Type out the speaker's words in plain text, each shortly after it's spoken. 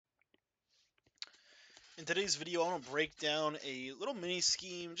In today's video, I want to break down a little mini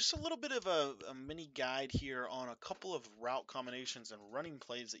scheme, just a little bit of a mini guide here on a couple of route combinations and running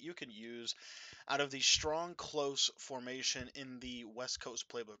plays that you can use out of the strong close formation in the West Coast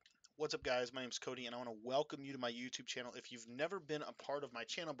playbook. What's up, guys? My name is Cody, and I want to welcome you to my YouTube channel. If you've never been a part of my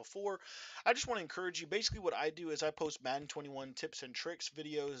channel before, I just want to encourage you. Basically, what I do is I post Madden 21 tips and tricks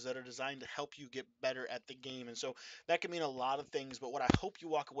videos that are designed to help you get better at the game. And so that can mean a lot of things, but what I hope you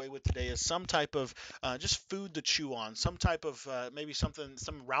walk away with today is some type of just food to chew on, some type of maybe something,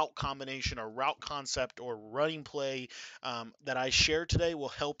 some route combination or route concept or running play that I share today will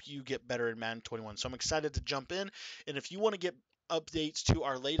help you get better in Madden 21. So I'm excited to jump in. And if you want to get updates to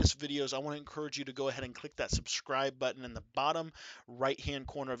our latest videos, I want to encourage you to go ahead and click that subscribe button in the bottom right hand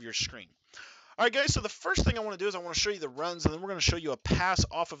corner of your screen. All right, guys, so the first thing I want to do is I want to show you the runs, and then we're going to show you a pass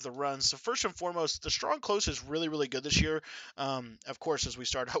off of the runs. So first and foremost, the strong close is really, really good this year. Of course, as we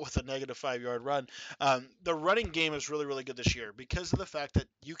start out with a negative 5-yard run, the running game is really, really good this year because of the fact that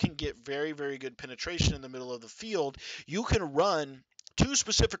you can get very, very good penetration in the middle of the field. You can run two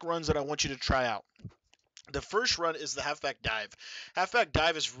specific runs that I want you to try out. The first run is the halfback dive. Halfback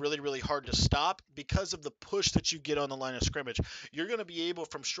dive is really, really hard to stop because of the push that you get on the line of scrimmage. You're going to be able,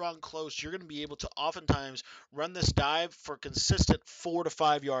 from strong close, you're going to be able to oftentimes run this dive for consistent 4 to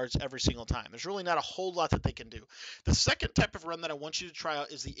 5 yards every single time. There's really not a whole lot that they can do. The second type of run that I want you to try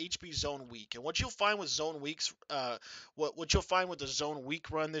out is the HB zone weak. And what you'll find with zone weeks, what you'll find with the zone weak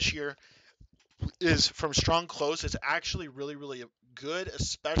run this year is from strong close. It's actually really, really good,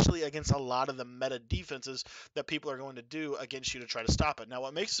 especially against a lot of the meta defenses that people are going to do against you to try to stop it. Now,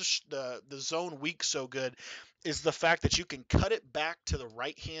 what makes the zone weak so good is the fact that you can cut it back to the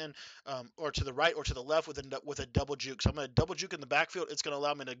right hand or to the right or to the left with a double juke. So I'm going to double juke in the backfield. It's going to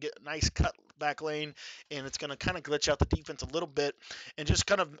allow me to get a nice cut back lane, and it's going to kind of glitch out the defense a little bit and just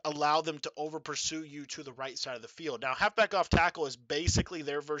kind of allow them to over pursue you to the right side of the field. Now, halfback off tackle is basically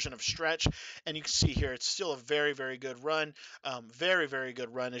their version of stretch, and you can see here it's still a very, very good run. Very, very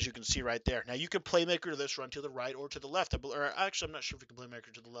good run, as you can see right there. Now, you can playmaker to this run to the right or to the left. Or actually, I'm not sure if you can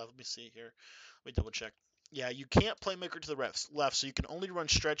playmaker to the left. Let me see here. Let me double check. Yeah, you can't playmaker to the left, so you can only run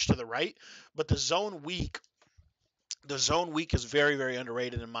stretch to the right. But the zone weak is very, very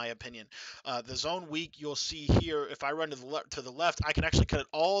underrated in my opinion. The zone weak, you'll see here, if I run to the left, I can actually cut it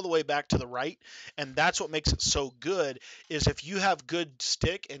all the way back to the right, and that's what makes it so good. Is if you have good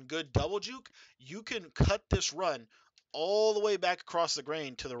stick and good double juke, you can cut this run all the way back across the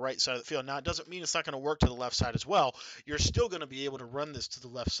grain to the right side of the field. Now, it doesn't mean it's not going to work to the left side as well. You're still going to be able to run this to the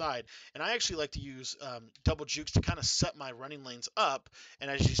left side. And I actually like to use double jukes to kind of set my running lanes up.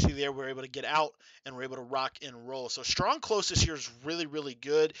 And as you see there, we're able to get out and we're able to rock and roll. So strong close this year is really, really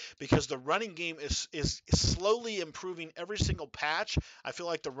good because the running game is slowly improving every single patch. I feel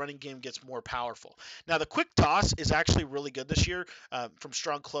like the running game gets more powerful. Now, the quick toss is actually really good this year from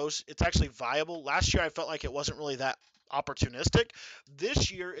strong close. It's actually viable. Last year, I felt like it wasn't really that opportunistic.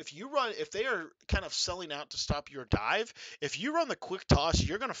 This year, if they are kind of selling out to stop your dive, if you run the quick toss,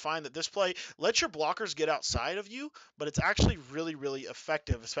 you're going to find that this play lets your blockers get outside of you, but it's actually really, really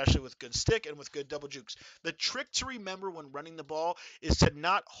effective, especially with good stick and with good double jukes. The trick to remember when running the ball is to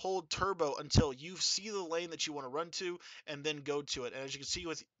not hold turbo until you see the lane that you want to run to and then go to it. And as you can see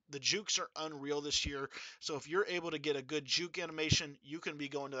with the jukes are unreal this year. So if you're able to get a good juke animation, you can be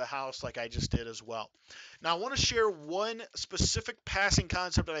going to the house like I just did as well. Now, I want to share one specific passing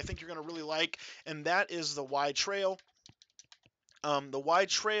concept that I think you're going to really like, and that is the wide trail. The wide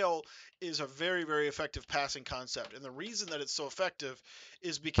trail is a very, very effective passing concept. And the reason that it's so effective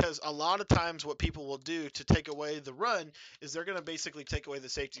is because a lot of times what people will do to take away the run is they're going to basically take away the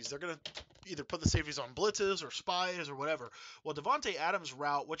safeties. They're going to either put the safeties on blitzes or spies or whatever. Well, Devontae Adams'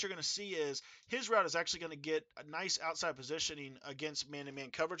 route, what you're going to see is his route is actually going to get a nice outside positioning against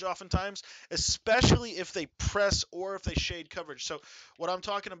man-to-man coverage oftentimes, especially if they press or if they shade coverage. So what I'm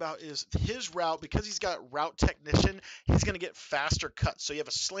talking about is his route, because he's got route technician, he's going to get faster cuts. So you have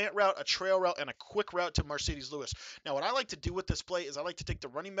a slant route, a trail route, and a quick route to Mercedes Lewis. Now, what I like to do with this play is I like to take the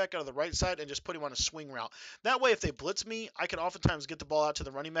running back out of the right side and just put him on a swing route. That way, if they blitz me, I can oftentimes get the ball out to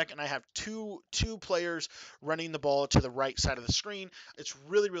the running back, and I have two players running the ball to the right side of the screen. It's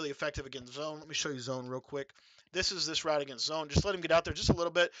really, really effective against zone. Let me show you zone real quick. This is this route against zone. Just let him get out there just a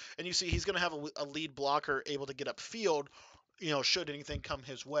little bit, and you see he's going to have a lead blocker able to get upfield, should anything come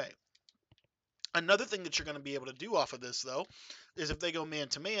his way. Another thing that you're going to be able to do off of this, though, is if they go man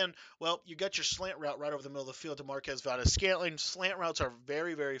to man, well, you got your slant route right over the middle of the field to Marquez Valdez-Scantling. Slant routes are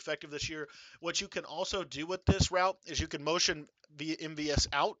very, very effective this year. What you can also do with this route is you can motion via MVS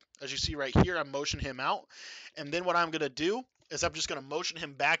out. As you see right here, I'm motioning him out. And then what I'm going to do is I'm just going to motion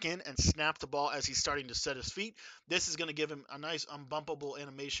him back in and snap the ball as he's starting to set his feet. This is going to give him a nice unbumpable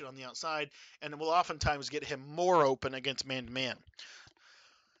animation on the outside, and it will oftentimes get him more open against man-to-man.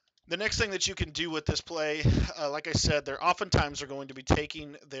 The next thing that you can do with this play, like I said, they're oftentimes are going to be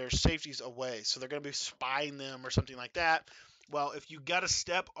taking their safeties away. So they're going to be spying them or something like that. Well, if you got a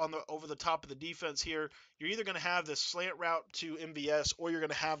step on the over the top of the defense here, you're either going to have this slant route to MVS, or you're going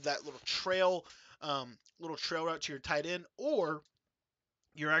to have that little trail route to your tight end, or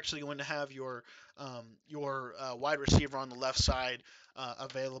you're actually going to have your wide receiver on the left side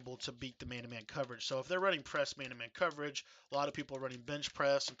available to beat the man-to-man coverage. So if they're running press man-to-man coverage, a lot of people are running bench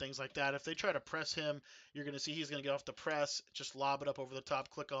press and things like that. If they try to press him, you're going to see he's going to get off the press, just lob it up over the top,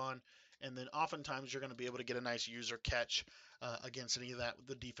 click on, and then oftentimes you're going to be able to get a nice user catch against any of that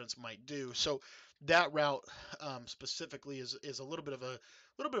the defense might do. So that route specifically is a little bit of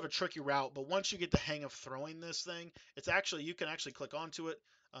a tricky route, but once you get the hang of throwing this thing, it's actually you can actually click onto it,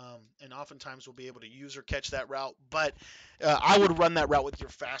 and oftentimes we'll be able to use or catch that route. But I would run that route with your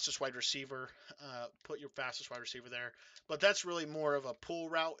fastest wide receiver. Put your fastest wide receiver there. But that's really more of a pull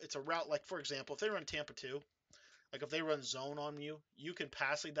route. It's a route like, for example, if they run Tampa 2, like if they run zone on you, you can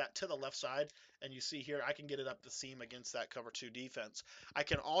pass that to the left side, and you see here I can get it up the seam against that cover 2 defense. I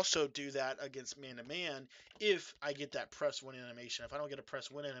can also do that against man-to-man if I get that press win animation. If I don't get a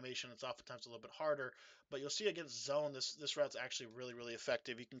press win animation, it's oftentimes a little bit harder. But you'll see against zone, this route's actually really, really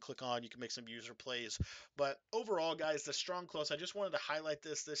effective. You can click on, you can make some user plays. But overall, guys, the strong close, I just wanted to highlight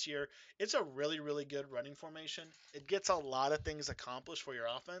this year. It's a really, really good running formation. It gets a lot of things accomplished for your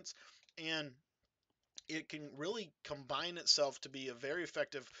offense, and it can really combine itself to be a very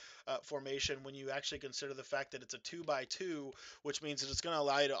effective formation when you actually consider the fact that it's a 2x2, which means that it's going to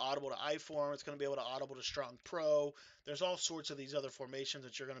allow you to audible to I-form. It's going to be able to audible to strong pro. There's all sorts of these other formations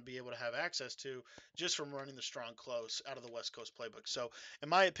that you're going to be able to have access to just from running the strong close out of the West Coast playbook. So in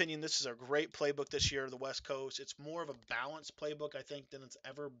my opinion, this is a great playbook this year, the West Coast. It's more of a balanced playbook, I think, than it's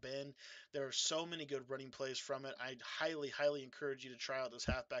ever been. There are so many good running plays from it. I highly, highly encourage you to try out this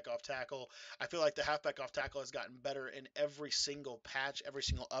halfback off tackle. I feel like the halfback off tackle has gotten better in every single patch, every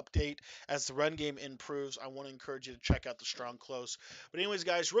single update. As the run game improves, I want to encourage you to check out the strong close. But anyways,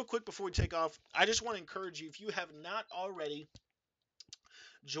 guys, real quick before we take off, I just want to encourage you, if you have not already,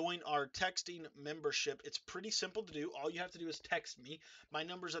 join our texting membership. It's pretty simple to do. All you have to do is text me. My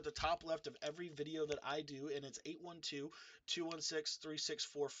number's at the top left of every video that I do, and it's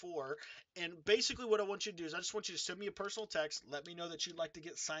 812-216-3644. And basically what I want you to do is I just want you to send me a personal text. Let me know that you'd like to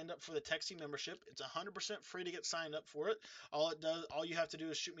get signed up for the texting membership. It's 100% free to get signed up for it. All you have to do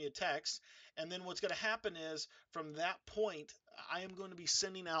is shoot me a text. And then what's going to happen is from that point, I am going to be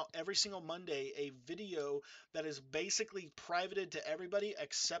sending out every single Monday a video that is basically privated to everybody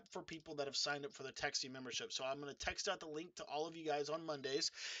except for people that have signed up for the texting membership. So I'm going to text out the link to all of you guys on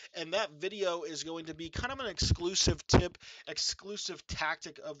Mondays, and that video is going to be kind of an exclusive tip, exclusive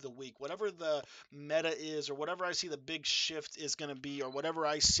tactic of the week. Whatever the meta is, or whatever I see the big shift is going to be, or whatever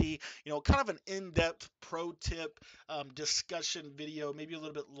I see, kind of an in-depth pro tip discussion video, maybe a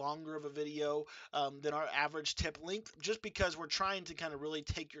little bit longer of a video than our average tip length, just because we're trying to kind of really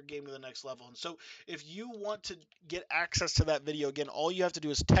take your game to the next level. And so if you want to get access to that video, again, all you have to do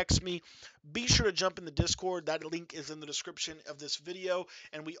is text me. Be sure to jump in the Discord. That link is in the description of this video.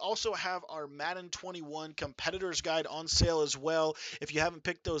 And we also have our Madden 21 Competitors Guide on sale as well. If you haven't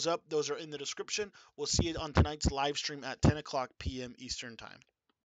picked those up, those are in the description. We'll see you on tonight's live stream at 10 o'clock p.m. Eastern Time.